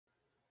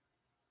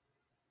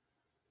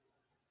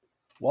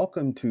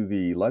Welcome to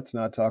the Let's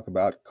Not Talk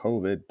About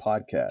COVID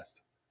podcast.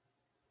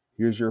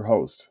 Here's your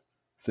host,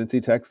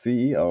 CincyTech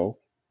CEO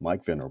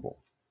Mike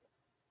Venerable.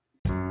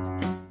 Hey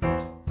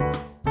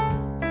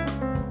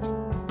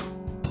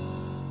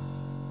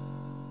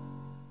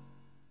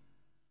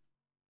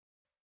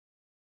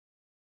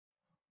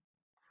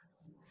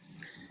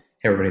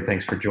everybody,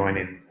 thanks for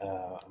joining.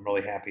 I'm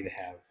really happy to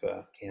have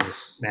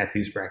Candice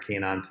Matthews,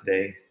 Brackeen on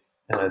today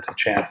to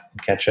chat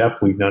and catch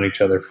up. We've known each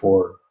other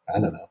for,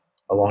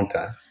 a long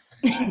time.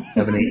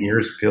 7, 8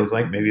 years, it feels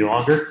like, maybe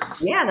longer.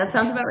 Yeah, that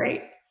sounds about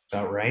right.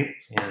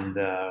 And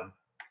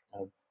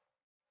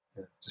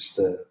just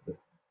the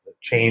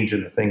change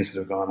and the things that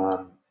have gone on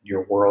in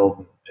your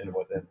world and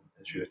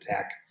as you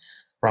attack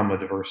from a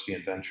diversity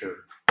and venture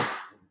in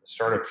the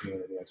startup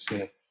community. I've seen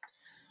it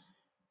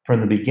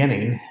from the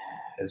beginning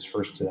as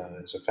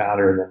a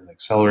founder, and then an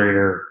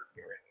accelerator.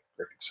 You're in a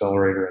great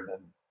accelerator, and then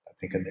I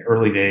think in the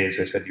early days,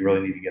 I said you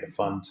really need to get a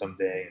fund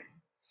someday.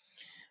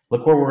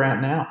 Look where we're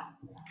at now.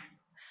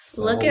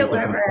 Look at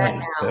where we're at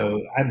now.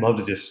 So I'd love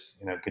to just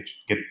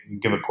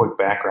give a quick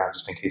background,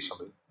 just in case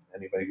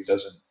anybody who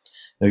doesn't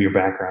know your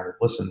background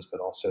listens, but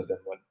also then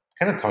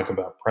kind of talk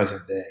about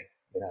present day,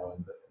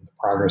 and the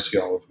progress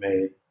you all have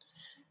made,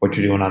 what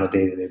you're doing on a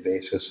day-to-day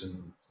basis,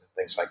 and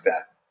things like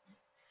that.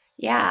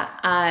 Yeah.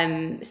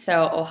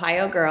 So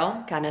Ohio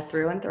girl, kind of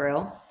through and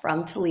through,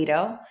 from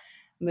Toledo,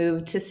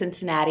 moved to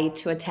Cincinnati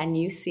to attend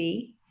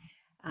UC.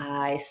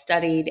 I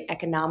studied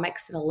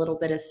economics and a little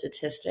bit of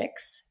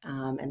statistics,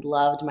 and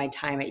loved my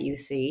time at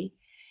UC.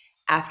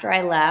 After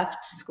I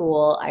left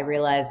school, I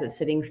realized that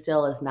sitting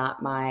still is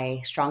not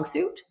my strong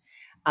suit.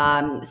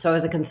 So I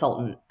was a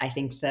consultant. I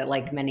think that,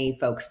 like many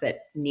folks that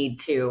need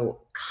to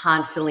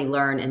constantly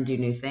learn and do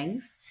new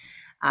things.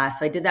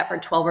 So I did that for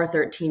 12 or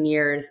 13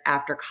 years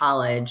after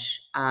college,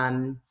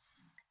 and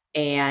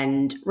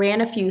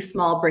ran a few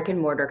small brick and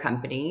mortar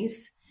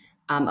companies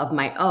of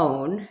my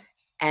own.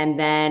 And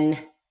then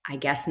I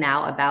guess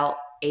now about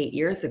 8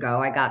 years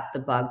ago, I got the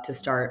bug to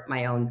start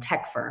my own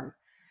tech firm.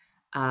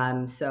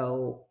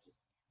 So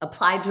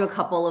applied to a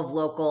couple of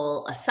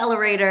local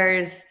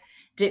accelerators,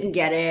 didn't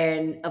get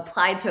in,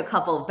 applied to a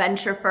couple of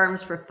venture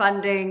firms for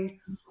funding,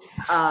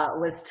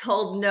 was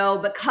told no,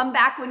 but come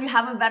back when you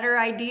have a better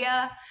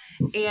idea.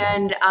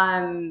 And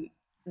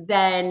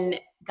then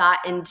got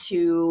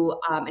into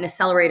an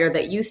accelerator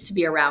that used to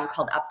be around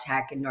called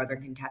UpTech in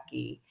Northern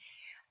Kentucky.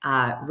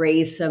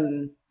 Raised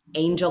some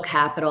angel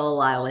capital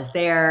while I was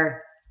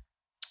there,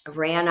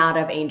 ran out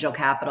of angel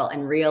capital,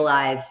 and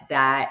realized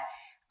that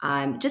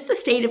just the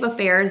state of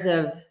affairs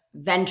of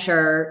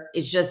venture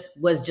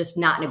was just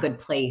not in a good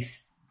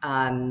place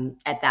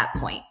at that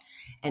point.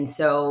 And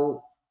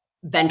so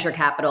venture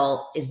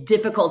capital is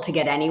difficult to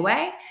get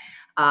anyway.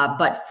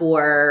 But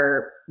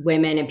for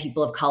women and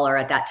people of color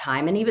at that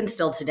time, and even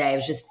still today,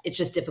 it's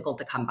just difficult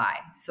to come by.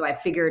 So I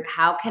figured,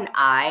 how can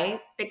I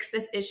fix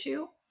this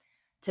issue?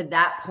 To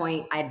that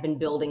point, I'd been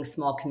building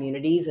small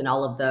communities and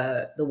all of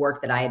the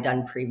work that I had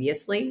done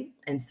previously.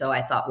 And so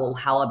I thought, well,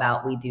 how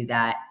about we do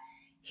that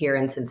here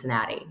in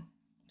Cincinnati?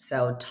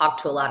 So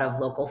talked to a lot of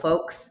local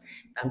folks,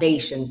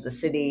 foundations, the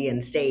city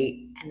and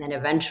state, and then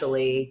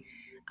eventually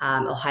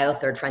Ohio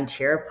Third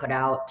Frontier put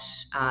out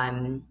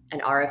an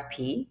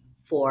RFP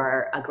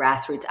for a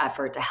grassroots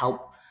effort to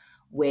help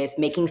with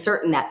making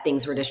certain that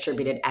things were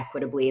distributed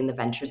equitably in the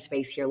venture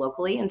space here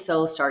locally. And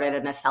so started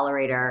an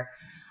accelerator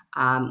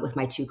with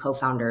my two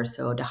co-founders,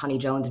 so Dhani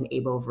Jones and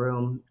Abo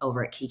Vroom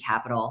over at Key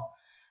Capital.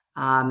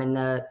 And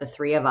the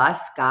three of us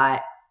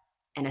got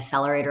an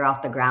accelerator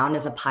off the ground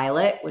as a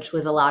pilot, which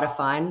was a lot of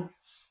fun.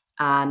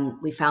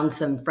 We found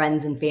some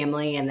friends and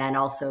family, and then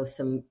also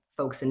some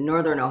folks in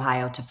Northern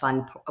Ohio to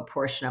fund a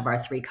portion of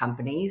our 3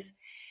 companies.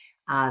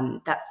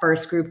 That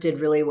first group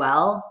did really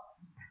well.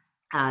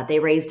 They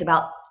raised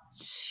about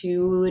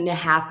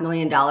 $2.5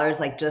 million,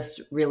 just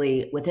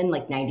really within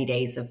 90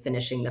 days of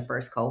finishing the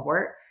first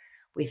cohort.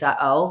 We thought,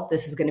 oh,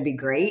 this is going to be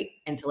great.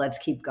 And so let's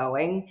keep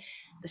going.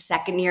 The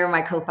second year,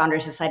 my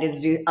co-founders decided to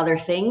do other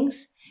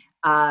things.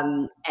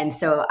 And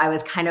so I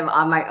was kind of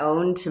on my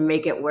own to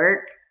make it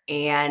work.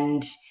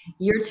 And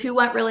year 2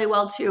 went really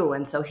well too.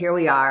 And so here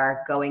we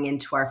are going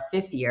into our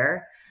 5th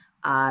year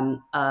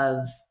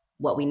of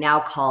what we now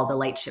call the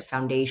Lightship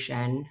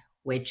Foundation,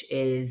 which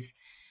is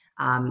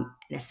an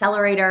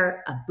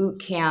accelerator, a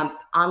boot camp,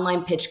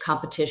 online pitch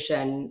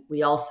competition.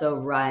 We also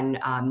run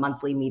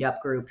monthly meetup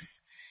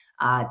groups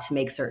to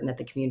make certain that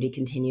the community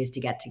continues to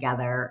get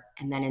together.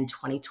 And then in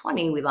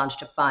 2020, we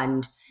launched a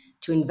fund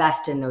to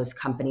invest in those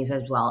companies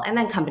as well, and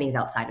then companies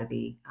outside of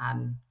the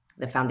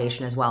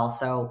foundation as well.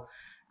 So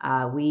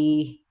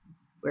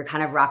we're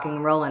kind of rocking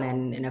and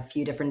rolling in a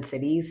few different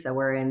cities. So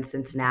we're in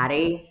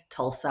Cincinnati,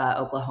 Tulsa,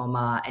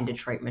 Oklahoma, and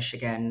Detroit,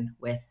 Michigan,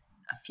 with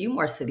a few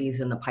more cities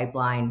in the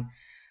pipeline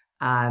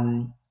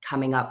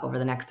coming up over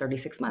the next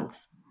 36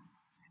 months.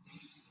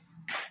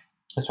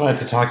 That's why I have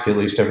to talk to you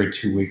at least every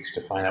 2 weeks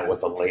to find out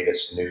what the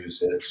latest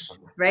news is.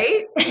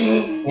 Right?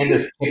 And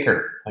this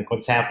ticker,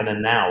 what's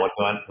happening now? What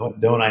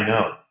don't I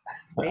know?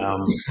 Right?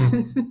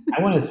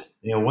 I want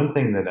to, one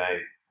thing that I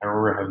I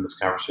remember having this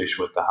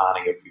conversation with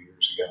Dhani a few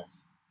years ago,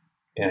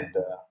 and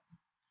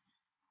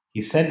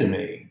he said to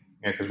me,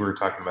 because we were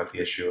talking about the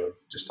issue of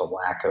just a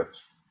lack of,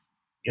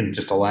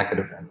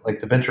 like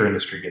the venture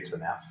industry gets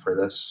an F for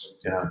this,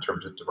 in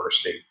terms of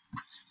diversity.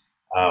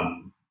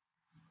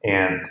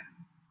 And,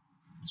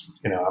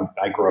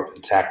 I grew up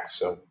in tech,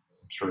 so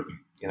sort of,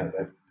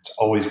 that it's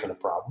always been a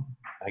problem.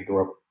 I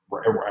grew up,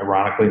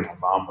 ironically, my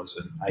mom was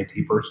an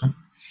IT person,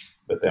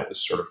 but that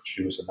was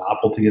she was a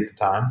novelty at the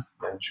time,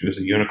 and she was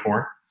a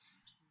unicorn.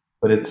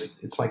 But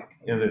it's like,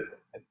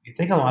 you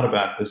think a lot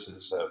about this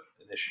as an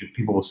issue.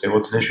 People will say, well,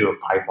 it's an issue of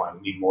pipeline.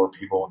 We need more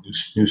people,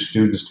 new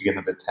students to get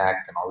into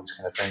tech and all these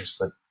kind of things.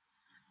 But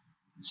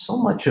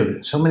so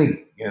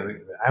many,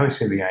 I always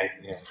say the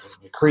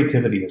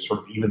creativity is sort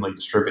of evenly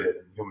distributed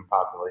in the human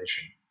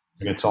population.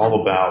 And it's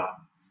all about,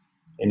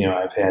 and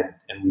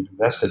we've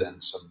invested in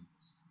some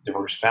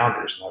diverse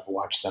founders, and I've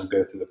watched them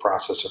go through the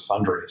process of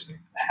fundraising, and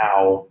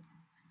how,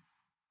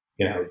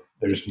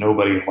 there's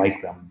nobody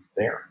like them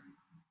there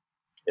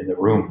in the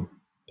room.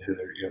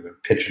 They're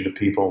pitching to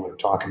people, they're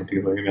talking to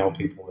people, they're emailing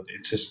people.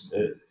 It's just,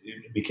 it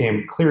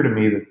became clear to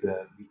me that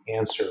the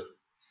answer,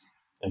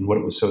 and what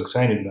it was so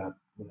exciting about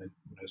when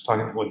I was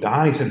talking, what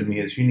Dhani said to me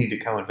is, you need to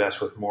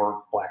co-invest with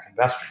more Black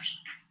investors.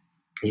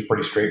 It was a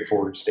pretty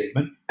straightforward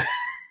statement.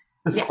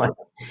 It's like,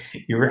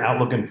 you were out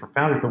looking for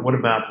founders, but what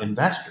about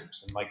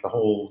investors? And like the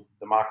whole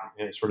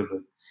democracy, sort of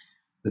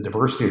the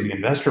diversity of the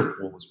investor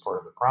pool is part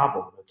of the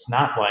problem. It's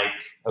not like,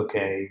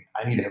 okay,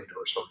 I need to have a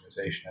diverse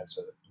organization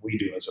we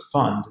do as a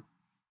fund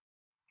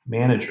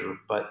manager,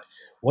 but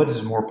what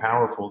is more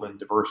powerful than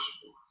diverse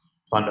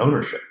fund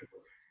ownership?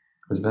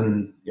 Because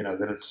then,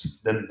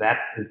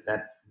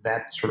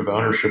 that sort of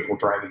ownership will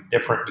drive a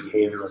different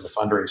behavior in the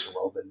fundraising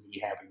world than me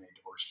having a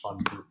diverse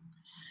fund group.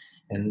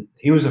 And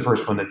he was the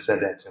first one that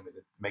said that to me,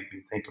 to make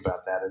me think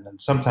about that. And then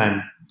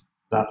sometime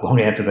not long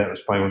after that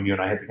was probably when you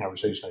and I had the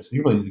conversation. I said,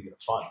 you really need to get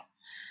a fund.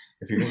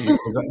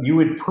 Because you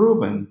had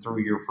proven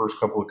through your first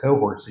couple of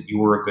cohorts that you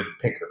were a good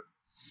picker.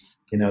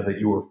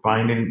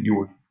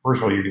 That first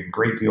of all, you're getting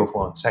great deal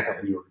flow, and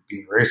secondly, you were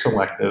being very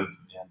selective.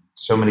 And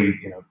so many,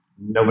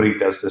 nobody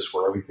does this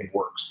where everything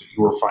works, but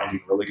you were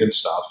finding really good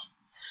stuff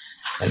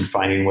and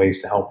finding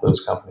ways to help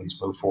those companies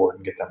move forward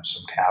and get them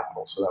some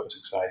capital. So that was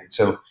exciting.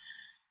 So,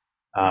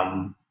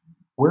 how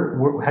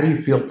do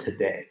you feel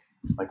today?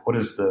 Like, what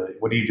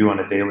do you do on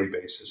a daily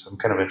basis? I'm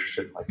kind of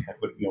interested in, like,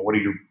 what are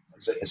your,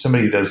 as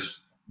somebody who does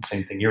the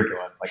same thing you're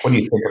doing, like, what do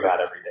you think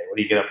about every day? What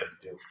do you get up and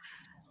do?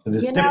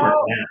 Because it's different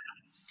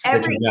now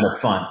that you've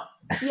got fun.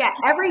 Yeah,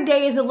 every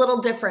day is a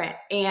little different.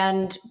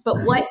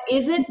 But what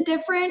isn't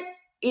different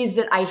is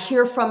that I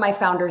hear from my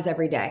founders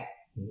every day.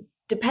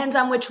 Depends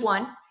on which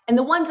one. And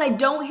the ones I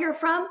don't hear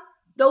from,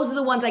 those are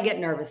the ones I get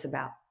nervous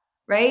about,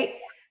 right?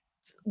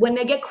 When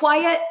they get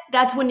quiet,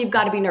 that's when you've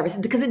got to be nervous,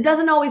 because it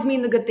doesn't always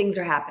mean the good things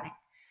are happening.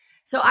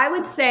 So I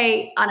would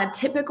say on a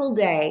typical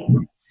day,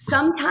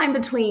 sometime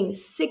between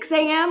 6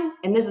 a.m.,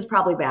 and this is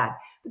probably bad,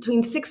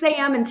 between 6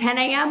 a.m. and 10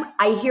 a.m.,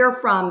 I hear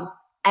from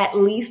at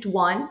least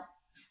one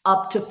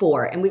up to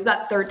four. And we've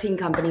got 13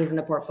 companies in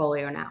the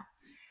portfolio now.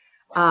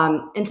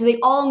 And so they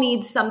all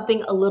need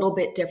something a little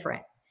bit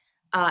different.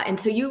 And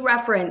so you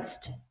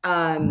referenced,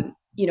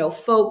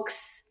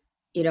 folks,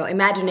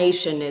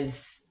 imagination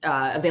is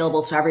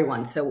available to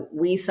everyone. So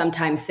we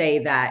sometimes say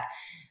that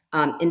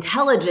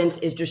intelligence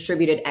is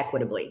distributed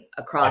equitably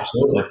across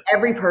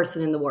every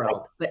person in the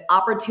world, but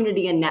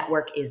opportunity and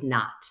network is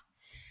not.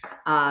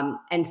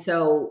 And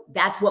so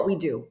that's what we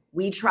do.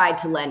 We try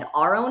to lend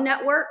our own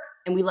network,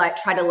 and we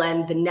try to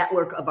lend the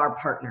network of our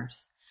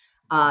partners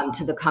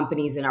to the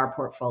companies in our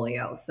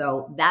portfolio.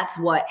 So that's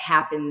what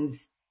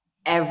happens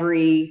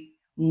every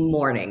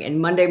morning. And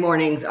Monday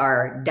mornings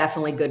are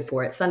definitely good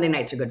for it. Sunday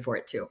nights are good for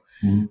it too.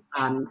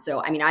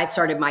 Mm-hmm. I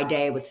started my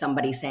day with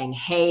somebody saying,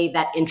 hey,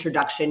 that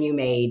introduction you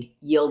made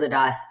yielded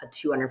us a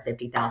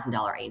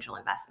 $250,000 angel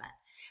investment.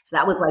 So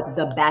that was like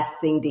the best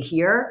thing to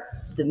hear.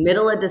 The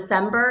middle of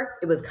December,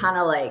 it was kind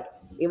of like,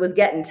 it was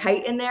getting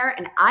tight in there,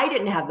 and I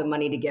didn't have the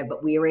money to give,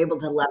 but we were able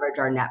to leverage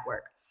our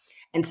network.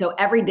 And so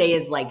every day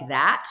is like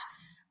that.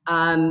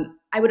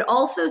 I would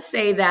also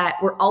say that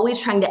we're always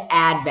trying to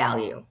add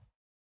value.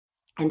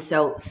 And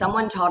so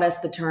someone taught us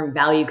the term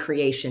value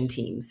creation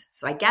teams.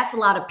 So I guess a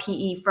lot of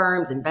PE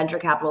firms and venture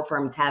capital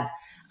firms have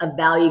a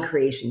value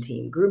creation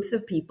team, groups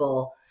of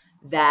people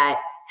that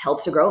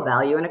help to grow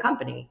value in a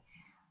company.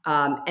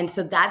 And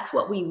so that's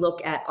what we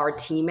look at our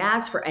team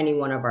as for any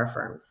one of our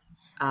firms.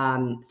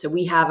 So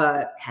we have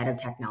a head of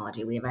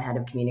technology, we have a head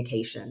of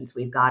communications,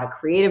 we've got a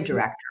creative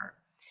director,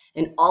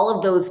 and all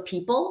of those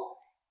people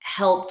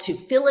help to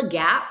fill a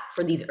gap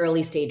for these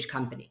early stage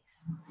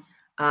companies.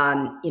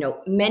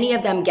 Many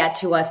of them get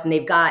to us and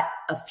they've got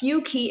a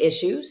few key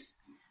issues.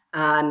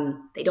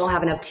 They don't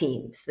have enough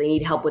teams. They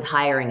need help with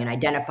hiring and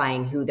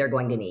identifying who they're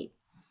going to need.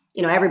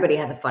 Everybody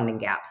has a funding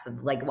gap, so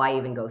like, why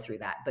even go through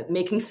that? But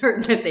making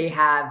certain that they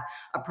have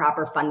a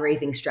proper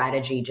fundraising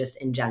strategy just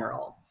in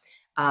general.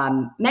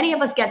 Many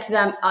of us get to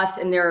us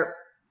and they're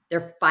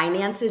Their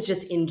finances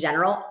just in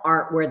general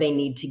aren't where they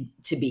need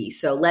to be.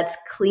 So let's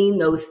clean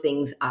those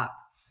things up.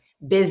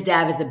 Biz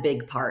dev is a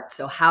big part.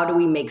 So how do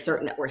we make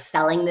certain that we're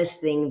selling this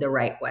thing the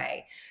right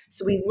way?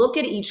 So we look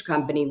at each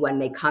company when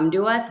they come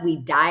to us,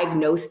 we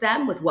diagnose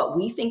them with what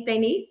we think they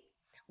need.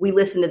 We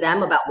listen to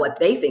them about what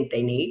they think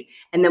they need.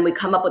 And then we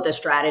come up with a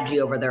strategy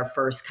over their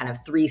first kind of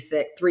 3,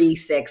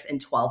 6, and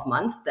 12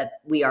 months that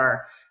we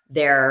are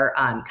their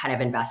kind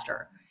of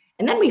investor.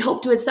 And then we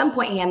hope to at some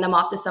point hand them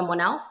off to someone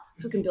else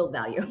who can build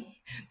value.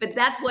 But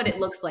that's what it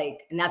looks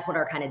like. And that's what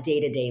our kind of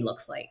day-to-day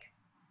looks like.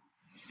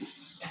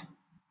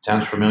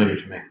 Sounds familiar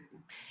to me.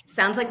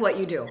 Sounds like what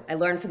you do. I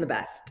learned from the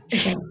best.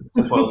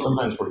 Well,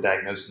 sometimes we're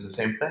diagnosing the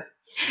same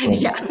thing.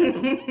 Yeah.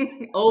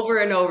 Over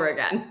and over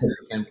again.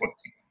 The same point.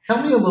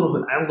 Tell me a little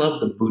bit. I love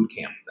the boot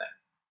camp thing.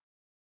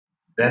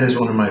 That is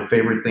one of my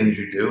favorite things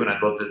you do. And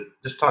I'd love to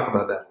just talk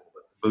about that a little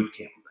bit, the boot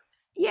camp thing.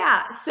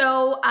 Yeah.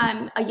 So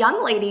a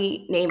young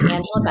lady named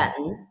Angela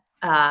Benton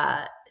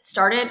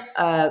started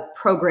a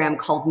program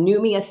called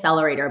NUMI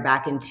Accelerator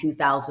back in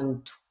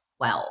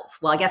 2012.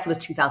 Well, I guess it was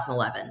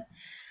 2011.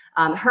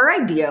 Her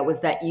idea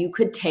was that you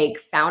could take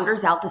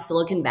founders out to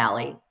Silicon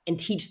Valley and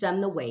teach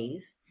them the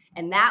ways,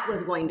 and that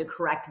was going to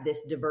correct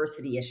this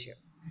diversity issue.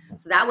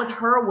 So that was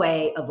her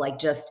way of like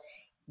just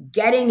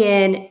getting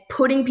in,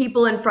 putting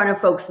people in front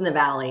of folks in the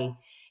Valley.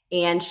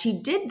 And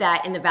she did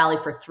that in the Valley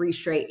for 3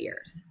 straight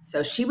years.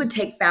 So she would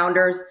take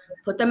founders,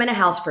 put them in a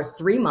house for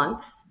 3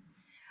 months.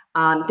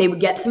 They would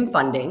get some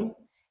funding,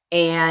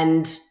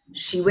 and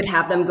she would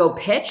have them go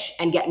pitch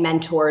and get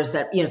mentors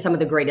that, some of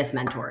the greatest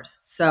mentors.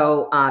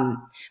 So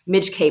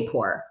Midge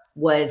Kapor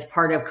was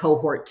part of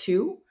cohort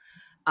 2.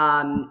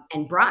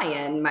 And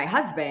Brian, my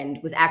husband,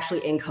 was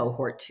actually in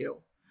cohort 2.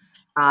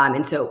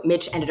 And so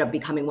Mitch ended up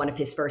becoming one of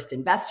his first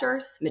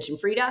investors, Mitch and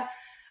Frida.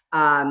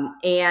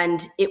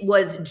 And it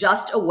was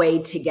just a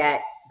way to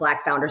get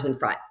Black founders in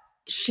front.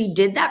 She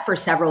did that for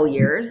several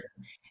years.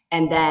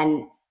 And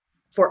then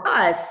for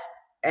us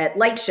at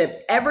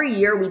Lightship, every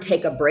year we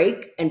take a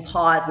break and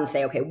pause and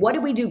say, okay, what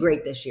did we do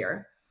great this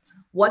year?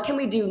 What can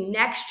we do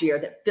next year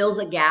that fills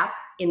a gap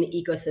in the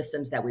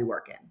ecosystems that we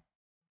work in?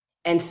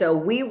 And so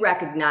we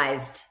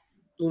recognized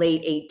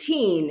late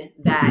 2018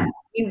 that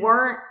we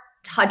weren't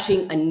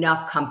touching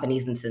enough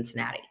companies in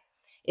Cincinnati.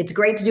 It's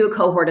great to do a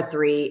cohort of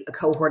 3, a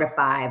cohort of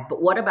 5,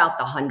 but what about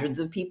the hundreds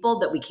of people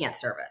that we can't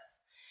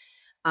service?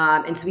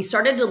 And so we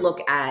started to look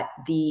at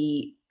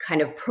the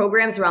kind of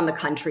programs around the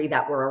country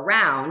that were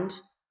around.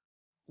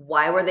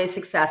 Why were they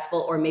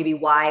successful? Or maybe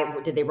why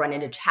did they run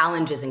into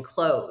challenges and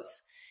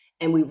close?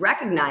 And we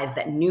recognized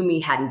that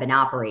NUMI hadn't been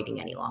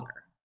operating any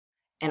longer.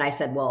 And I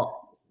said,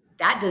 well,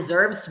 that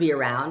deserves to be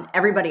around.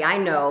 Everybody I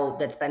know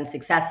that's been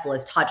successful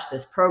has touched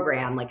this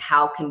program. Like,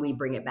 how can we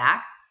bring it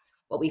back?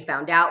 What we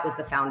found out was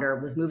the founder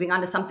was moving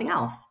on to something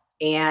else,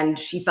 and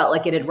she felt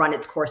like it had run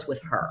its course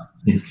with her.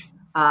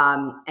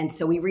 And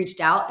so we reached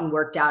out and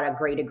worked out a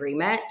great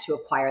agreement to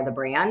acquire the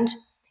brand,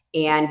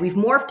 and we've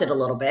morphed it a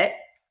little bit.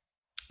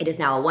 It is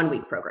now a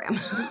 1-week program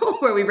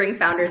where we bring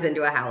founders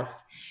into a house.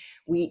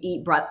 We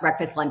eat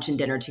breakfast, lunch, and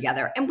dinner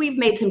together. And we've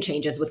made some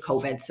changes with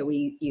COVID. So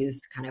we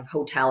use kind of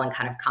hotel and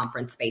kind of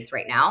conference space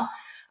right now.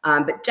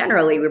 But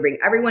generally, we bring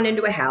everyone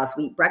into a house.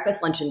 We eat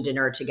breakfast, lunch, and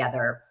dinner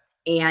together.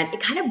 And it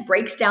kind of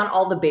breaks down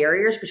all the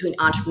barriers between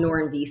entrepreneur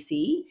and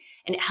VC.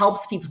 And it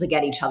helps people to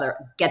get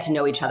to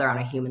know each other on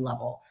a human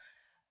level.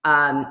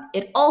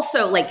 It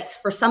also, like,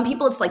 for some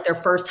people, it's like their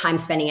first time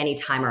spending any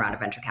time around a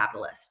venture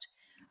capitalist.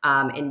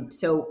 And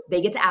so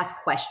they get to ask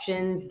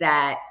questions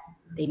that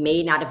they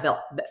may not have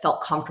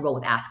felt comfortable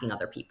with asking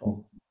other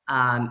people.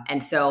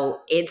 And so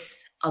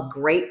it's a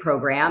great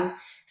program.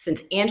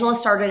 Since Angela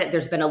started it,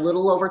 there's been a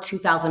little over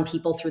 2,000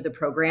 people through the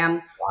program.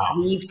 Wow.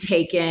 We've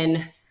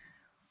taken,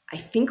 I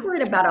think we're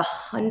at about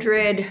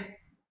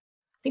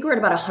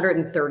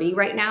 130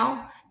 right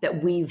now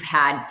that we've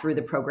had through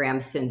the program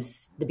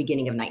since the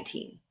beginning of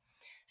 19.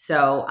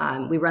 So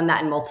we run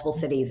that in multiple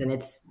cities, and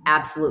it's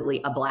absolutely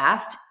a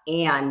blast.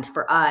 And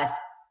for us,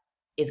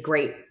 is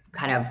great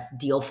kind of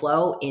deal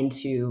flow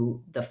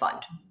into the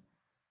fund.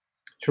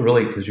 So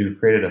really, because you've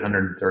created a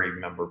 130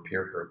 member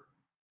peer group.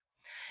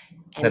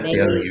 And that's the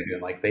other you do.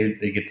 Like they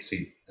get to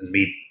see and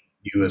meet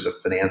you as a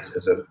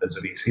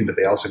VC, but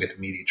they also get to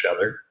meet each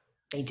other.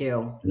 They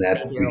do. And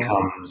that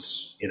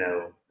becomes,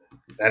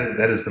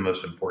 that is the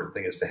most important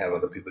thing, is to have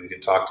other people you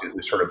can talk to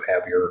who sort of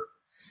have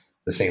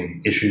the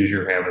same issues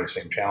you're having, the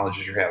same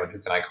challenges you're having. Who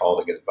can I call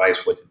to get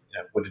advice? What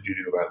did you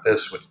do about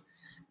this?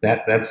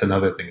 That's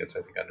another thing that's,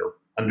 I think,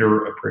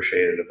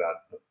 underappreciated about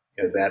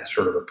that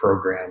sort of a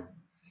program,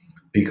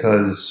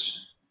 because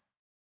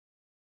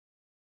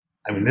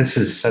this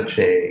is such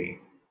a,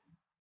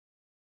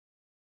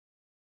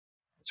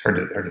 it's hard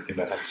to think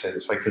about how to say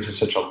this. Like, this is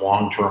such a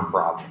long-term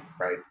problem,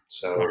 right?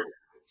 So,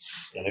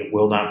 and it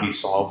will not be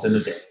solved in a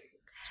day.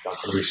 It's not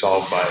going to be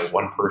solved by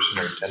one person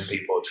or 10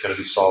 people. It's going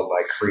to be solved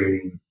by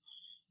creating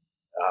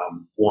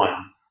one,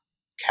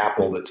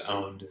 capital that's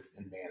owned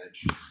and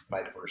managed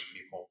by diverse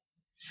people,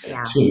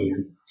 and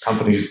 2,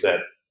 companies that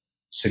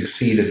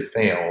succeed and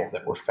fail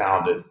that were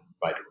founded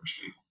by diverse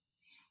people.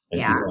 And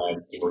Yeah. people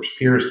have diverse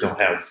peers, they'll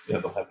have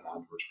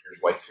non-diverse peers,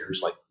 white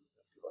peers like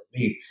people like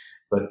me.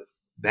 But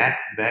that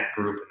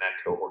group and that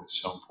cohort is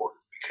so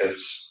important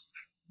because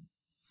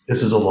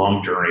this is a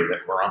long journey that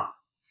we're on,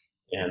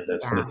 and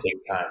that's going to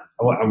take time.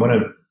 I want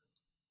to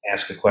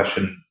ask a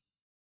question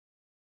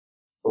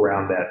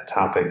around that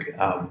topic.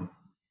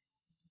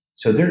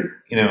 So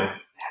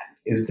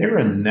is there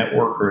a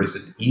network, or is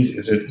it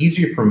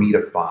easier for me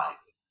to find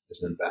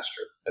as an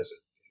investor,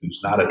 who's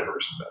not a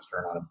diverse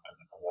investor,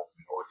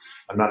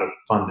 I'm not a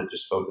fund that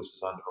just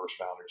focuses on diverse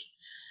founders.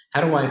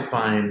 How do I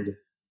find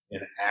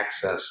and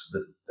access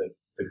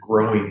the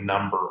growing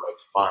number of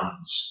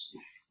funds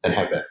that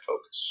have that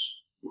focus?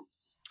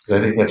 Because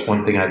I think that's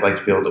one thing I'd like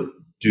to be able to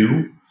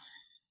do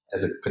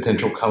as a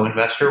potential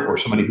co-investor or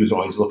somebody who's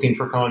always looking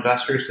for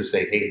co-investors, to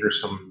say, hey,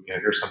 here's something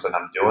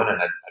I'm doing,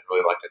 and I'd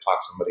really like to talk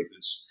to somebody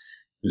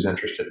who's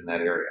interested in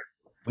that area.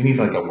 We need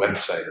like a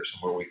website or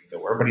somewhere we can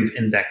go where everybody's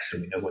indexed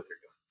and we know what they're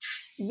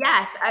doing.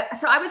 Yes.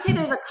 So I would say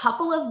there's a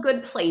couple of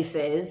good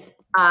places.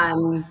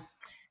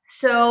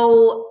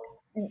 So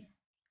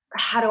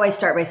how do I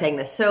start by saying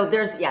this? So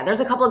there's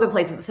a couple of good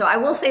places. So I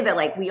will say that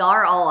like we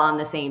are all on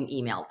the same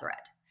email thread.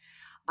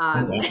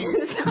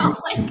 So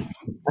like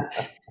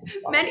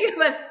many of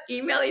us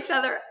email each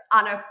other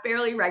on a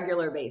fairly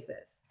regular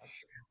basis.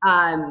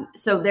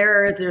 So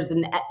there's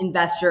an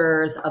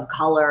investors of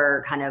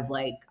color kind of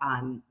like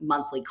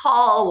monthly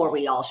call where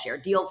we all share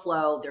deal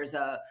flow. There's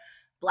a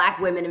Black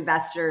women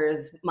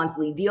investors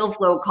monthly deal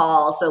flow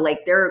call. So like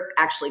there are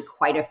actually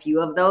quite a few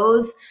of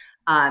those.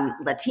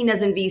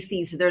 Latinas in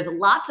VC. So there's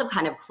lots of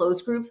kind of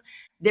closed groups.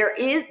 There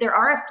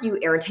are a few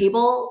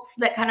Airtables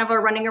that kind of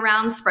are running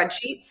around,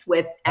 spreadsheets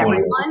with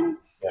everyone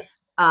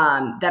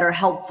that are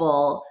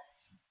helpful.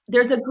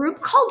 There's a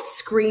group called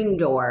Screen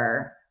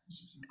Door.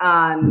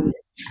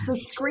 So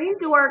Screen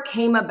Door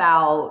came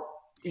about,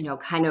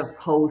 kind of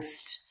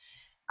post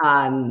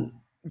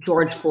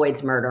George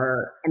Floyd's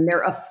murder, and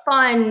they're a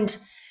fund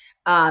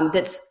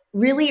that's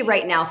really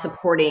right now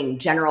supporting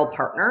general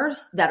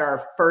partners that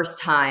are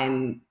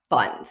first-time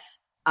funds.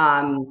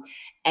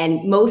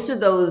 And most of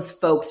those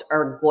folks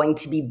are going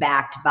to be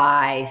backed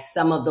by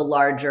some of the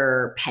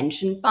larger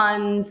pension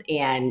funds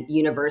and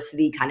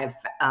university kind of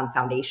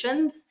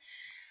foundations.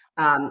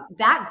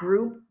 That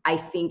group, I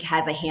think,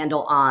 has a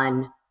handle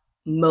on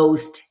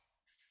most,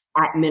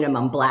 at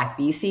minimum, Black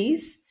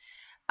VCs.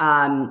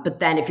 But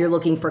then if you're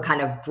looking for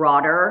kind of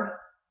broader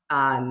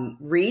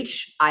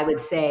reach, I would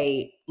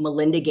say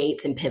Melinda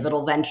Gates and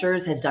Pivotal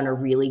Ventures has done a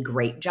really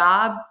great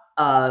job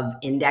of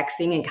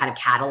indexing and kind of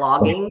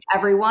cataloging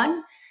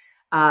everyone,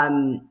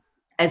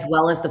 as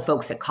well as the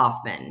folks at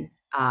Kauffman.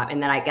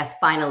 And then I guess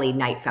finally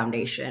Knight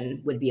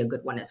Foundation would be a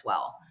good one as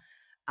well.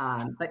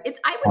 But it's,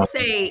 I would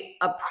say,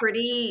 a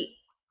pretty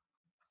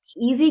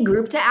easy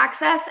group to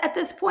access at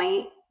this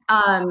point.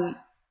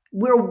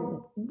 We're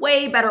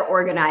way better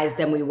organized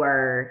than we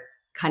were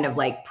kind of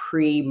like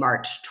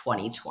pre-March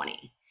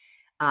 2020,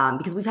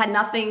 because we've had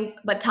nothing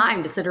but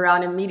time to sit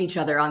around and meet each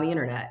other on the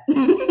internet.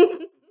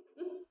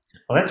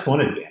 Well, that's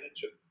one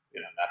advantage of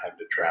not having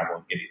to travel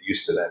and getting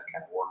used to that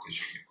kind of work, is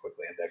you can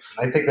quickly index.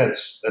 And I think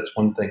that's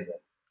one thing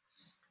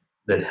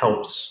that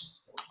helps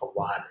a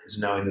lot, is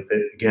knowing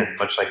that again,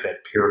 much like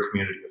that peer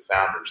community of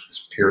founders,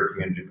 this peer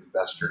community of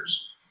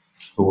investors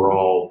who are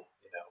all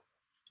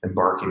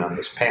embarking on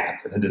this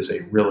path. And it is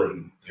a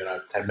really,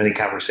 I've had many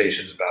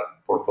conversations about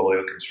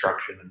portfolio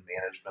construction and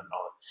management and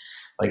all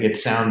that. Like, it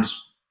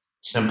sounds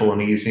simple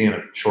and easy and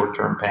a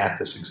short-term path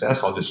to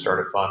success. I'll just start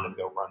a fund and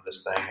go run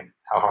this thing. And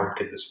how hard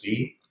could this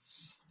be?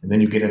 And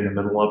then you get in the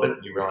middle of it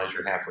and you realize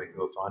you're halfway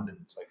through a fund, and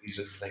it's like, these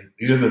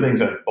are the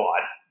things I've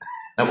bought.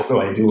 Now what do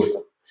I do with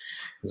them?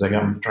 It's like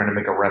I'm trying to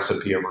make a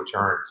recipe of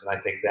returns. And I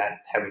think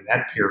that having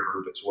that peer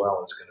group as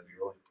well is going to be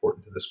really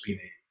important to this being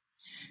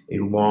a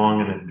long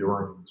and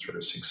enduring sort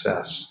of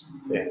success.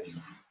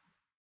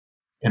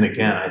 And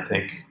again, I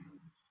think,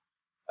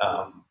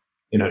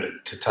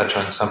 to touch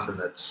on something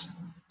that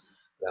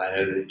I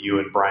know that you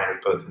and Brian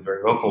have both been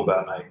very vocal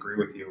about, and I agree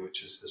with you,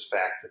 which is this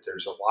fact that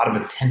there's a lot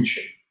of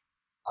attention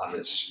on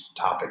this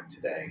topic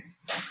today.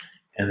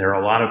 And there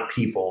are a lot of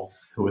people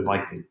who would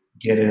like to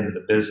get in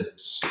the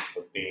business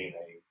of being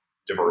a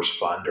diverse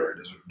fund or a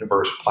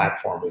diverse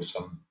platform with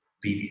some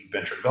BD,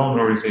 venture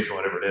development organization,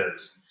 whatever it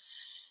is.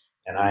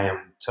 And I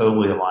am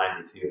totally aligned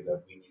with you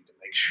that we need to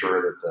make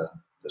sure that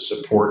the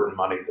support and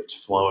money that's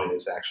flowing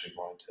is actually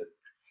going to,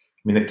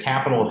 the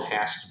capital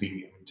has to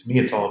be, to me,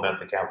 it's all about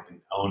the capital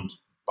being owned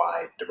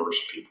by diverse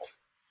people.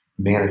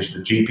 The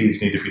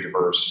GPs need to be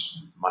diverse.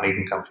 Money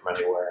can come from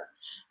anywhere,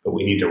 but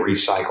we need to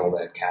recycle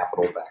that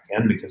capital back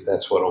in, because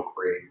that's what will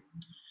create,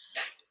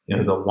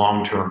 the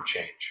long-term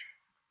change.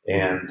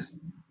 And,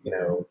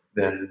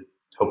 then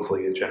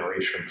hopefully a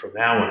generation from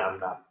now, when I'm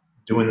not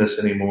doing this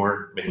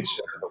anymore, maybe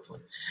sooner,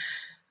 hopefully,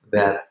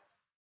 that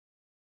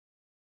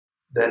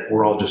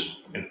we're all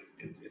just,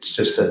 it's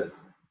just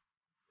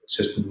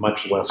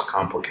much less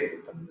complicated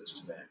than it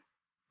is today.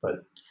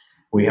 But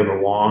we have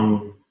a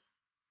long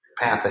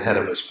path ahead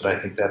of us, but I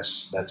think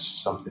that's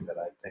something that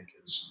I think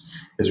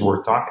is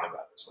worth talking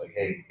about. It's like,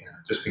 hey,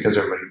 just because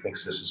everybody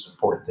thinks this is an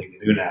important thing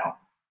to do now,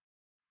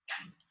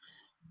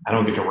 I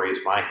don't get to raise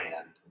my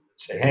hand and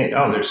say, hey,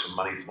 there's some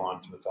money flowing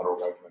from the federal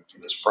government for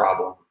this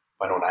problem.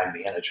 Why don't I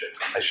manage it?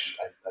 I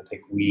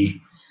think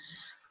we,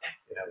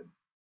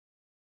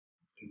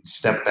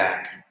 step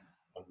back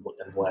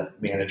and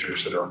let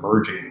managers that are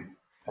emerging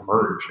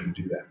emerge and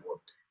do that work.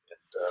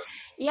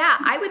 Yeah,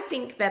 I would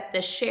think that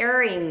the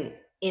sharing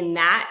in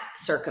that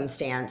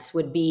circumstance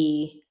would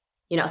be,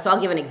 so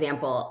I'll give an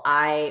example.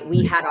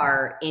 We had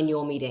our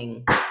annual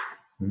meeting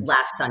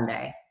last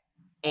Sunday,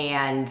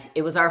 and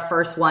it was our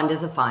first one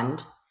as a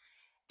fund.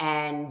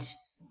 And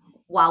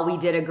while we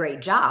did a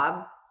great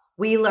job,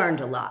 we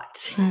learned a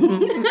lot.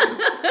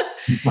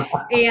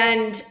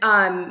 And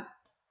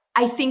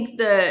I think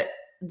the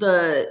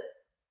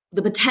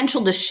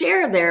potential to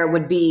share there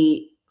would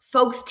be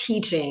folks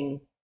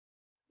teaching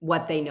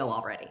what they know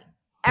already.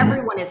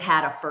 Everyone has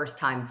had a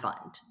first-time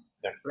fund,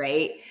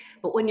 right?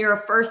 But when you're a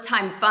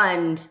first-time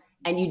fund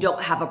and you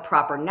don't have a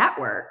proper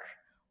network,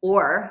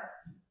 or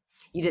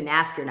you didn't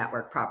ask your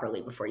network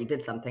properly before you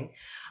did something,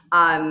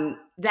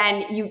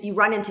 then you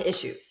run into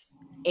issues.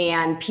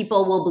 And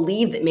people will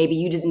believe that maybe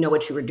you didn't know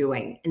what you were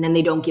doing, and then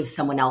they don't give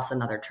someone else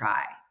another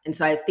try. And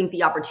so I think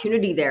the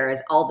opportunity there,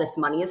 as all this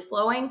money is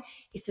flowing,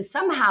 is to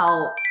somehow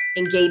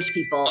engage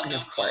people. And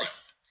of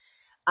course,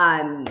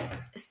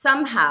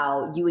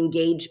 somehow you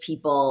engage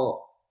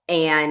people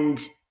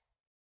and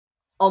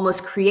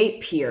almost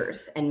create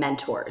peers and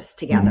mentors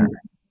together.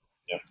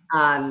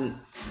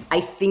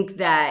 I think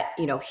that,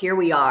 here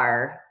we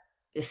are,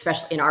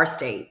 especially in our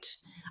state,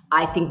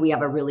 I think we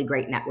have a really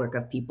great network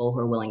of people who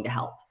are willing to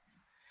help.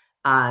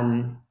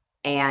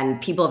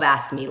 And people have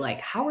asked me,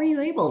 like, how were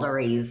you able to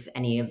raise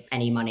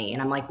any money?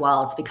 And I'm like,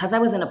 well, it's because I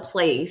was in a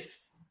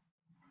place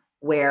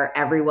where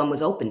everyone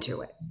was open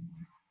to it,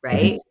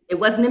 right? It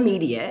wasn't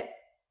immediate,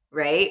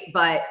 right?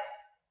 But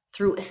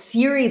through a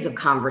series of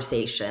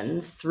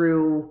conversations,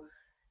 through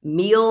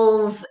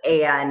meals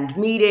and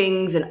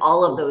meetings and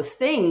all of those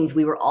things,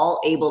 we were all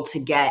able to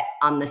get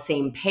on the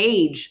same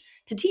page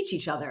to teach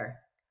each other,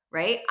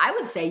 right? I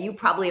would say you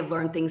probably have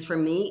learned things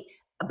from me,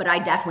 but I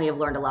definitely have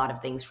learned a lot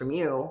of things from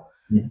you.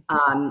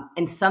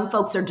 And some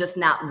folks are just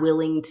not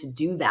willing to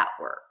do that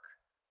work.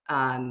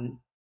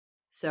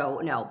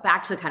 So no,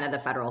 back to kind of the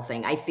federal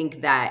thing.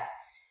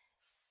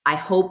 I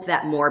hope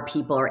that more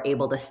people are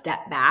able to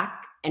step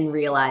back and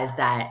realize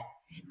that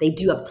they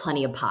do have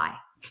plenty of pie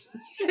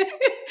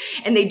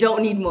and they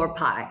don't need more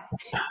pie.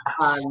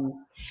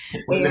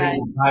 We've been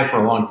eating pie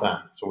for a long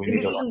time, so we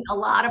need a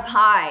lot of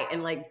pie,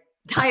 and like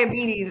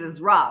diabetes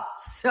is rough.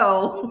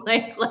 So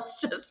like,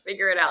 let's just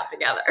figure it out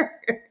together.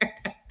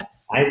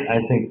 I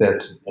think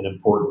that's an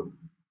important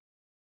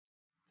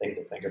thing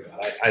to think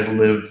about. I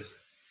lived,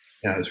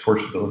 I was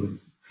fortunate to live in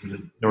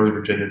the Northern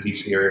Virginia,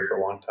 DC area for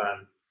a long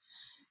time.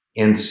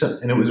 And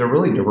it was a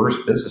really diverse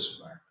business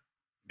environment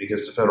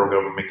because the federal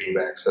government gave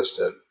access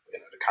to,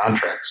 to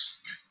contracts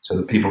so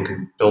that people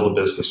could build a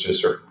business to a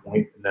certain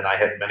point. And then I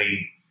had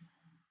many,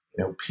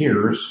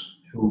 peers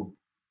who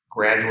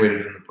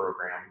graduated from the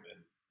program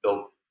and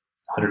built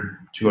 100,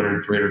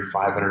 200, 300,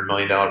 500 $1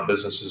 million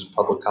businesses,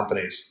 public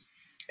companies.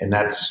 And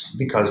that's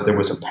because there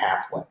was a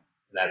pathway.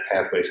 And that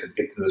pathway said,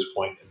 get to this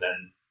point, and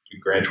then you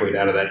graduate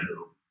out of that.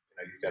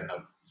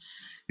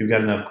 You've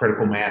got enough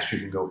critical mass. You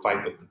can go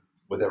fight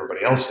with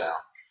everybody else now.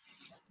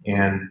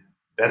 And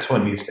that's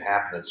what needs to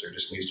happen. Is there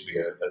just needs to be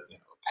a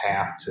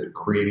path to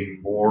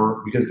creating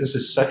more, because this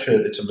is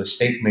it's a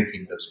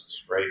mistake-making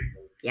business, right?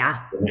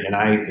 Yeah.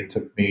 And it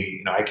took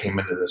me, I came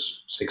into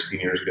this 16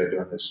 years ago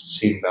doing this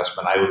seed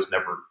investment. I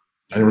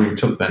never even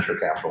took venture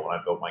capital when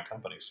I built my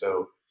company.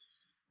 So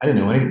I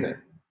didn't know anything.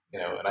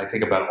 And I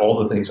think about all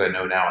the things I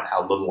know now and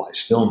how little I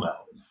still know.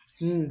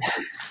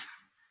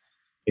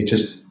 It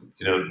just,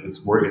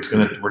 we're just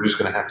going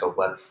to have to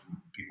let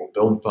people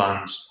build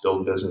funds,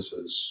 build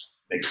businesses,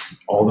 make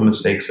all the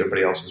mistakes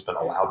everybody else has been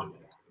allowed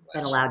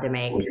to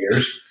make.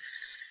 Years.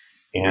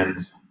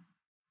 And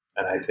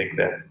I think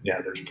that,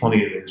 there's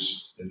plenty of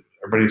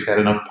everybody's had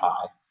enough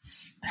pie.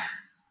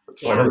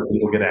 So other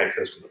people get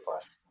access to the pie.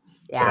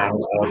 Yeah.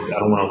 But I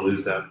don't want to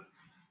lose that.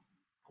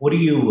 What do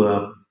you,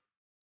 I'm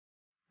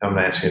going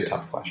to ask you a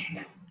tough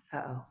question.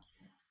 Uh-oh.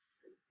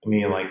 I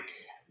mean,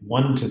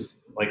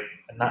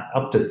 not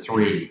up to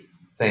 3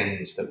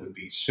 things that would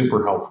be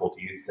super helpful.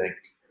 Do you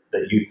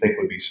think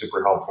would be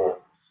super helpful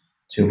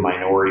to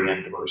minority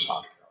and diverse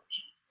entrepreneurs?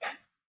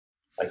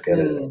 It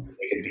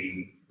could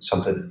be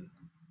something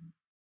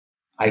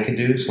I could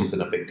do,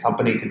 something a big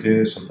company could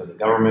do, something the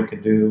government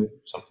could do,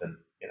 something,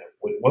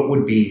 what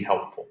would be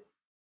helpful?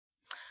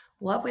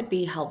 What would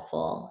be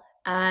helpful?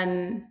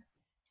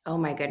 Oh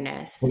my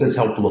goodness. What does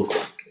help look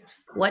like?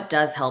 What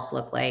does help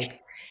look like?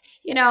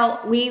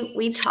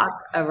 We talk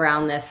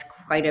around this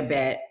quite a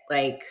bit.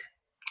 Like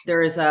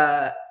there's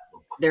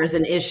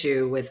an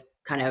issue with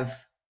kind of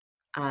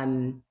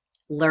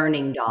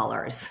learning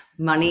dollars,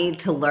 money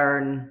to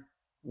learn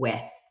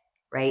with,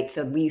 right?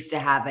 So we used to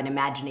have an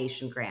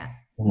imagining grant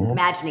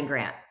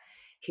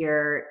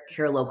here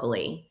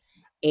locally.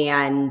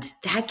 And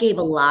that gave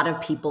a lot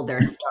of people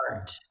their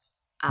start.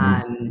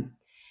 And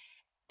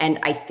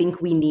I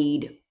think we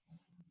need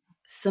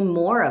some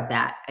more of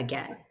that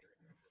again.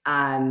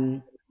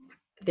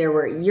 There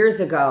were years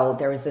ago,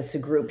 there was this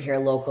group here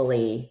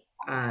locally,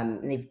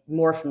 and they've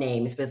morphed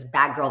names, but it was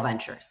Bad Girl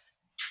Ventures.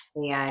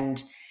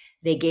 And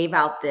they gave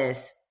out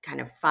this kind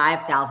of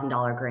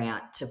 $5,000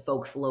 grant to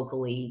folks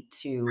locally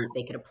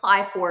they could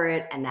apply for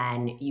it, and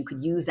then you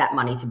could use that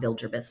money to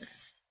build your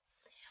business.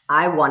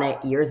 I won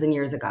it years and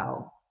years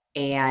ago,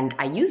 and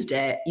I used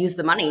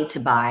the money to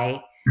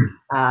buy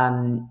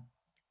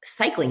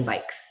cycling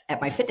bikes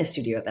at my fitness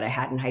studio that I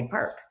had in Hyde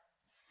Park.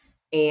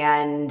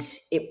 And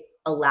it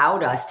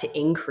allowed us to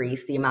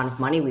increase the amount of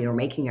money we were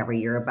making every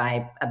year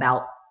by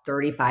about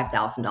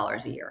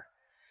 $35,000 a year.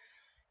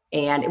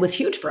 And it was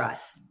huge for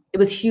us.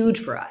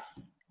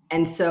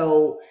 And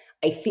so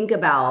I think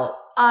about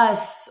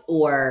us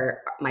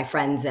or my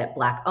friends at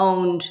Black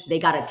Owned. They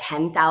got a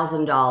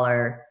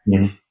 $10,000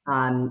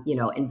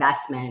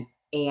 investment,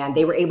 and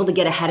they were able to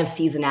get ahead of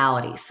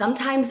seasonality.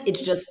 Sometimes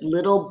it's just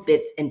little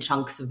bits and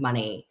chunks of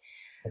money.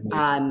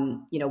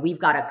 We've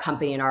got a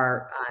company in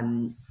our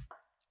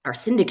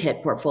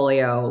syndicate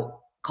portfolio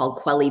called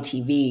Quelly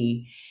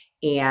TV,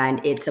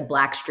 and it's a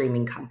Black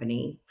streaming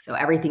company. So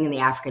everything in the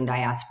African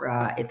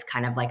diaspora, it's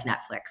kind of like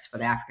Netflix for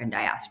the African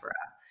diaspora.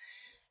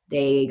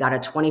 They got a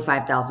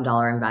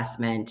 $25,000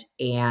 investment,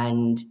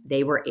 and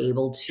they were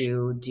able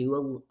to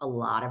do a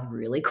lot of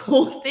really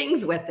cool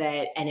things with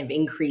it and have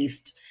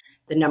increased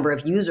the number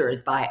of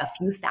users by a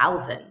few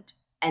thousand.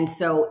 And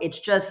so it's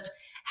just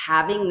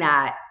having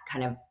that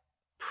kind of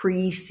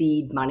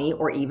pre-seed money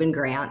or even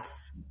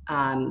grants.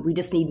 We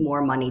just need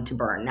more money to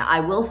burn. Now, I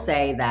will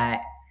say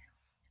that,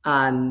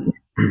 and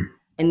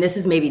this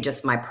is maybe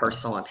just my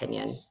personal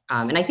opinion,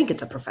 and I think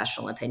it's a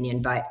professional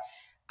opinion, but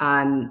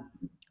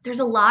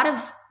there's a lot of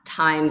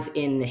times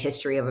in the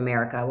history of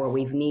America where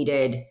we've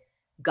needed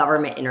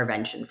government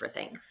intervention for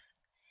things.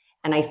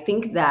 And I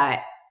think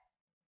that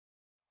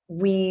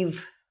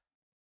we've,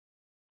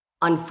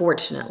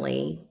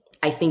 unfortunately,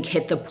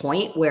 hit the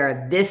point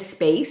where this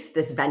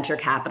venture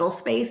capital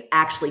space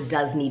actually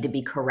does need to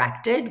be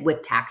corrected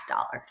with tax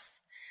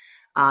dollars.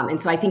 And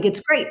so I think it's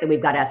great that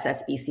we've got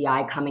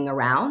SSBCI coming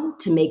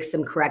around to make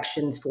some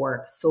corrections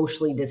for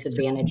socially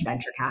disadvantaged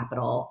venture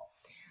capital.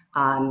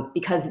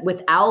 Because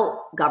without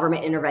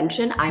government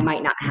intervention, I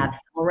might not have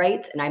civil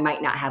rights and I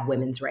might not have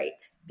women's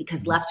rights,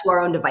 because left to our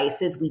own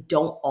devices, we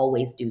don't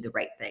always do the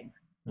right thing,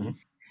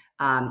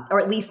 or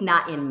at least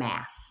not in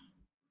mass.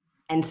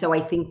 And so I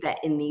think that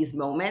in these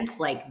moments,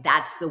 like,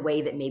 that's the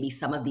way that maybe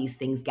some of these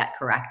things get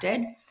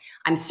corrected.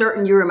 I'm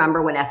certain you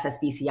remember when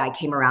SSBCI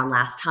came around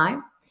last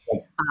time,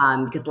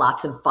 because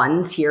lots of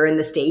funds here in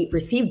the state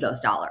received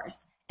those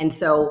dollars. And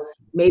so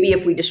maybe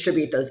if we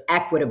distribute those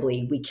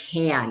equitably, we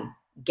can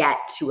get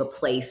to a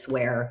place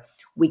where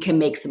we can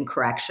make some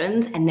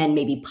corrections and then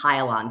maybe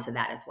pile on to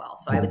that as well.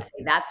 So I would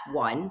say that's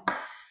one.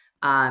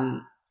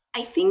 I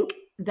think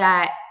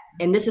that,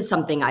 and this is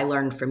something I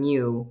learned from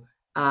you,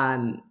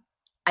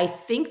 I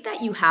think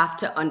that you have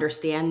to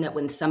understand that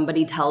when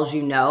somebody tells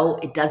you no,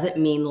 it doesn't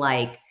mean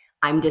like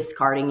I'm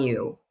discarding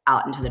you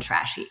out into the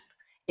trash heap.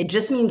 It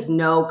just means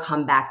no,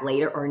 come back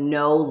later, or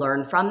no,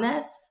 learn from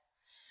this.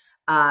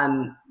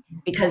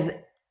 Because,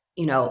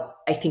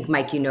 I think,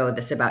 Mike, you know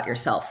this about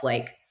yourself.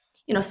 Like,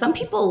 some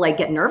people like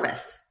get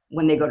nervous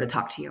when they go to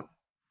talk to you,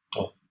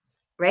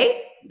 right?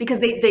 Because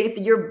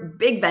you're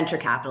big venture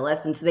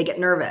capitalists, and so they get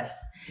nervous.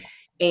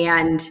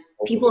 And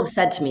people have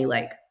said to me,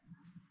 like,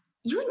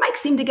 you and Mike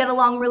seem to get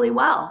along really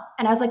well.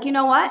 And I was like, you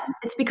know what?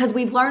 It's because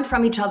we've learned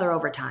from each other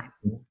over time.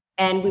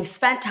 And we've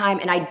spent time,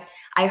 and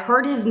I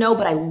heard his no,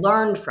 but I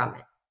learned from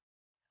it.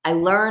 I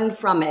learned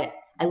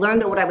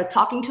that what I was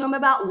talking to him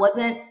about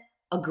wasn't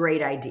a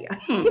great idea.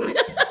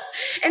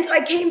 And so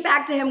I came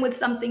back to him with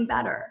something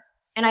better.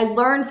 And I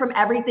learned from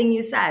everything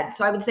you said.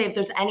 So I would say, if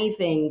there's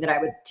anything that I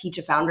would teach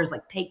a founder, is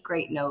like, take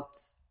great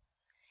notes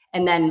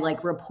and then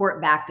like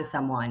report back to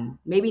someone,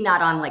 maybe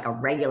not on like a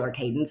regular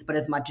cadence, but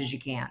as much as you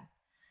can.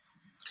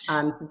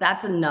 So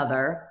that's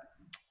another.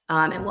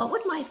 And what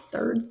would my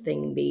third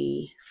thing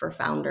be for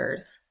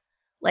founders?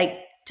 Like,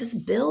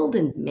 just build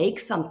and make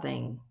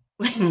something.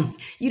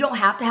 You don't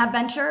have to have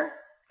venture.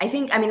 I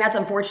mean, that's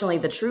unfortunately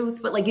the truth,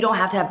 but like, you don't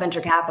have to have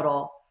venture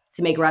capital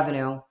to make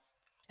revenue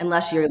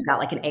unless you've got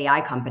like an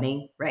AI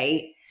company,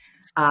 right?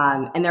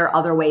 And there are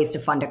other ways to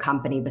fund a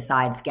company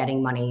besides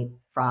getting money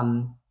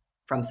from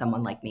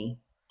someone like me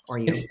or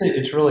you.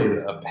 It's really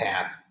a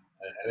path.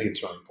 I think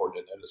it's really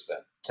important to notice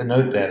that. To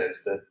note that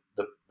is that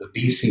the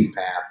VC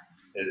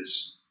path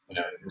is,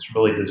 it's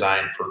really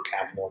designed for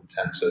capital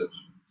intensive,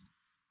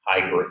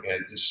 high growth.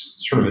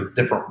 Just sort of a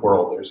different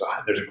world. There's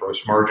a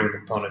gross margin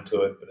component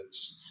to it, but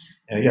it's,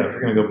 if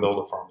you're going to go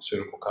build a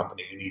pharmaceutical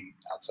company, you need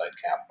outside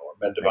capital, or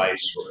med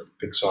device, or a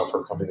big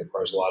software company that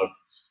requires a lot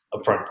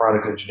of upfront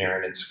product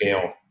engineering and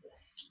scale.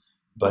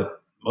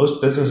 But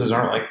most businesses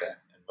aren't like that.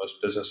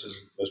 And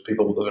most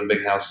people who live in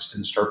big houses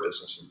didn't start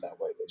businesses that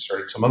way. They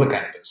started some other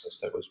kind of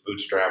business that was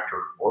bootstrapped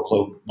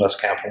or less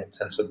capital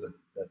intensive than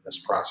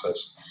this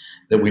process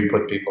that we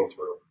put people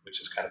through,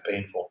 which is kind of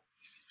painful.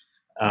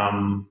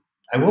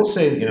 I will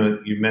say,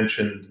 you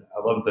mentioned,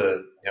 I love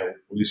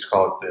we used to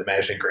call it the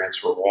imagining grants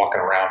for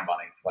walking around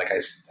money. Like I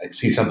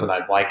see something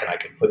I'd like and I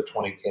can put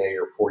 20K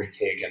or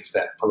 40K against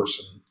that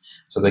person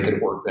so they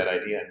could work that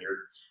idea. And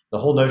the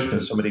whole notion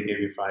is somebody gave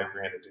you $5,000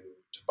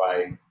 to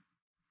buy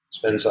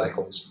spin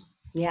cycles.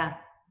 Yeah.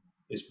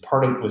 Was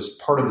part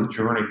of the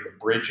journey, the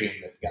bridging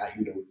that got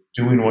you to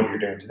doing what you're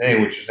doing today,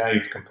 which is now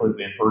you've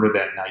completely inverted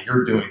that. Now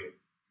you're doing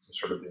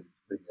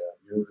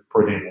you're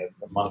putting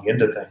the money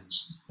into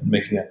things and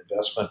making that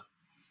investment.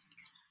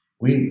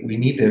 We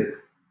need to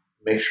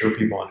make sure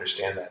people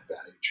understand that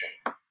value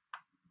chain.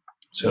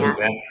 So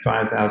that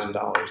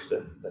 $5,000,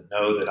 the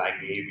no that I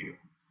gave you,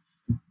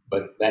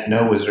 but that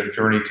no is a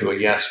journey to a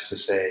yes to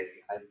say,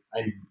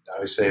 I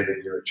always say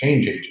that you're a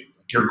change agent.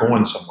 Like you're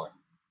going somewhere.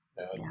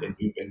 And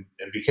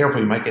be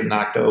careful, you might get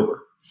knocked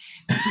over.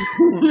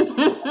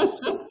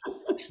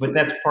 But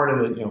that's part of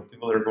the,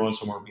 people that are going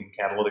somewhere being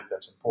catalytic,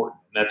 that's important.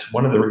 And that's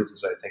one of the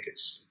reasons I think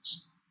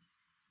it's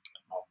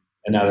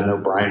and now I know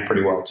Brian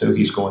pretty well too.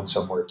 He's going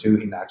somewhere too.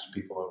 He knocks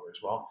people over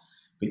as well.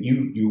 But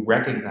you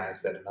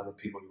recognize that in other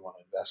people you want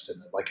to invest in.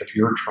 Like if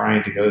you're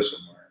trying to go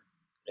somewhere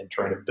and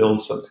trying to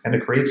build something, kind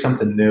of create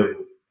something new in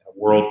a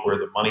world where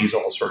the money's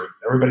all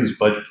everybody's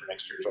budget for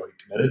next year is already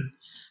committed.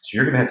 So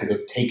you're going to have to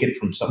go take it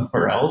from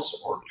somewhere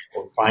else or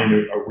find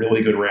a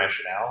really good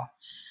rationale.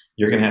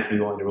 You're going to have to be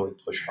willing to really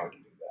push hard to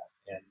do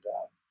that. And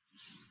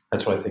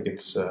that's why I think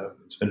it's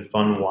been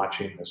fun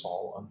watching this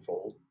all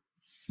unfold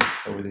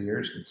over the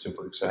years. It's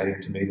super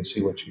exciting to me to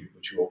see what you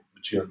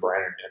and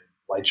Brian and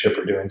Lightship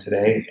are doing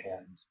today.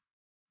 And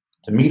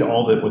to meet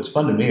what's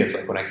fun to me is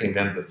like when I came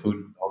down to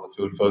all the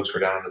food folks were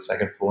down on the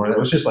second floor. That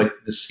was just like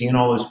just seeing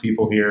all those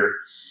people here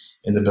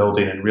in the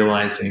building and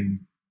realizing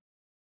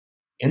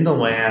in the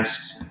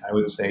last, I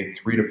would say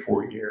 3 to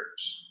 4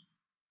 years,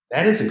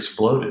 that has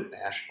exploded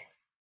nationally.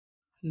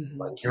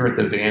 Mm-hmm. Like you're at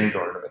the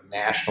vanguard of a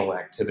national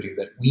activity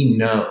that we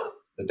know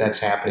that's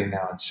happening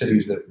now in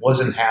cities that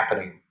wasn't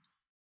happening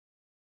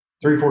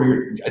 3 or 4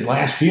 years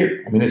last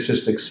year. I mean, it's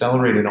just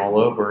accelerated all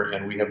over,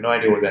 and we have no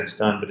idea what that's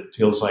done. But it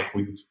feels like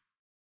we're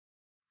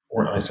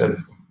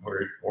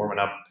warming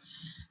up.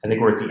 I think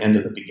we're at the end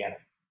of the beginning.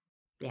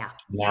 Yeah.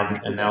 Now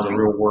the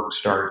real work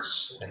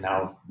starts, and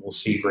now we'll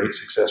see great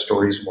success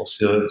stories, and we'll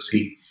still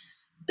see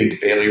big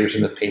failures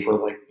in the paper.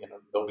 Like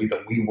there'll be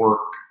the WeWork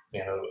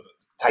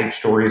type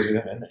stories,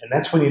 and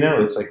that's when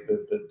it's like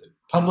the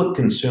public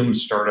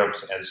consumes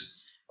startups as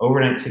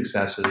overnight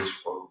successes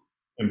or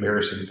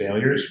embarrassing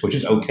failures, which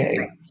is okay.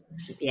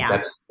 Yeah,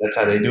 that's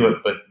how they do it.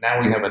 But now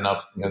we have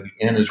enough. The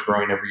N is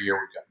growing every year.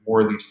 We've got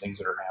more of these things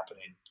that are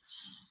happening.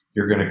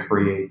 You're going to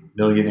create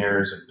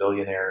millionaires and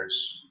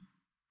billionaires,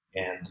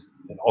 and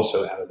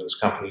also out of those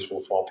companies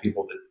will fall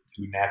people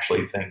who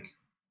naturally think,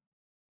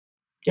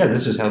 yeah,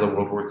 this is how the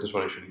world works. This is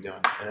what I should be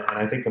doing. And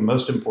I think the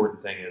most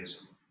important thing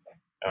is,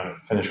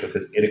 finish with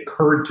it. It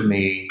occurred to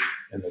me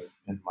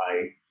in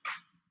my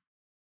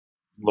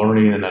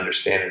learning and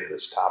understanding of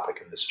this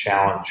topic and this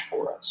challenge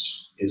for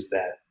us is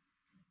that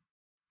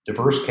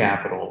diverse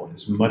capital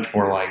is much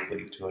more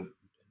likely to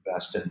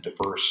invest in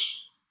diverse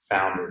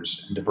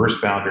founders, and diverse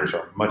founders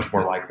are much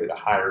more likely to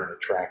hire and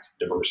attract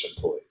diverse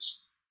employees.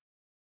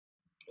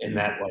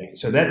 And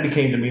so that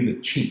became to me the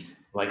cheat.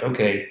 Like,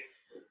 okay,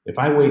 if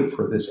I wait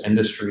for this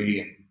industry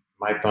and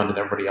my fund and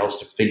everybody else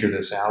to figure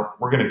this out,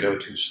 we're going to go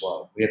too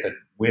slow. We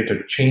have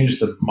to change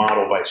the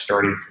model by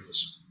starting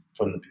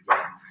from the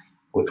beginning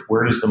with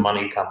where does the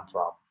money come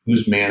from,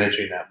 who's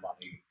managing that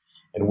money,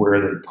 and where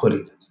are they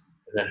putting it,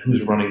 and then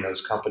who's running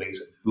those companies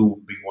and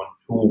who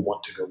will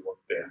want to go work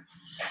there,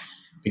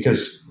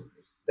 because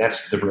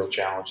that's the real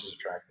challenge, is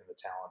attracting the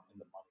talent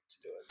and the money to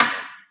do it. So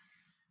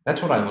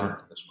that's what I learned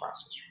in this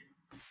process.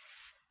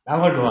 I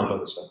learned a lot of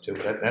other stuff too,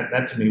 but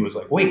that to me was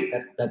like, wait,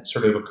 that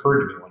sort of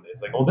occurred to me one day.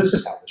 It's like, oh, this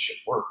is how this shit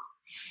works.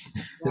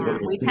 Yeah,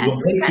 we've had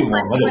fun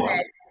doing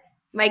it.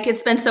 Mike,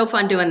 it's been so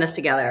fun doing this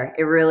together.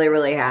 It really,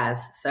 really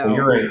has. So well,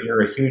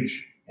 you're a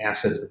huge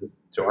asset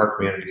to our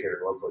community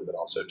here locally, but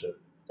also to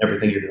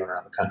everything you're doing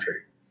around the country.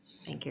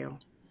 Thank you.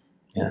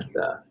 And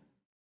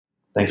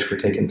thanks for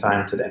taking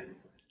time today.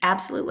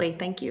 Absolutely.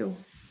 Thank you.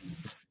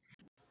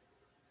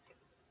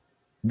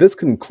 This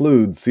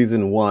concludes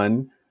season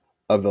 1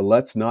 of the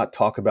Let's Not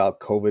Talk About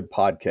COVID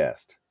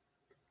podcast.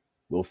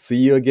 We'll see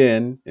you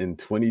again in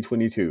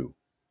 2022.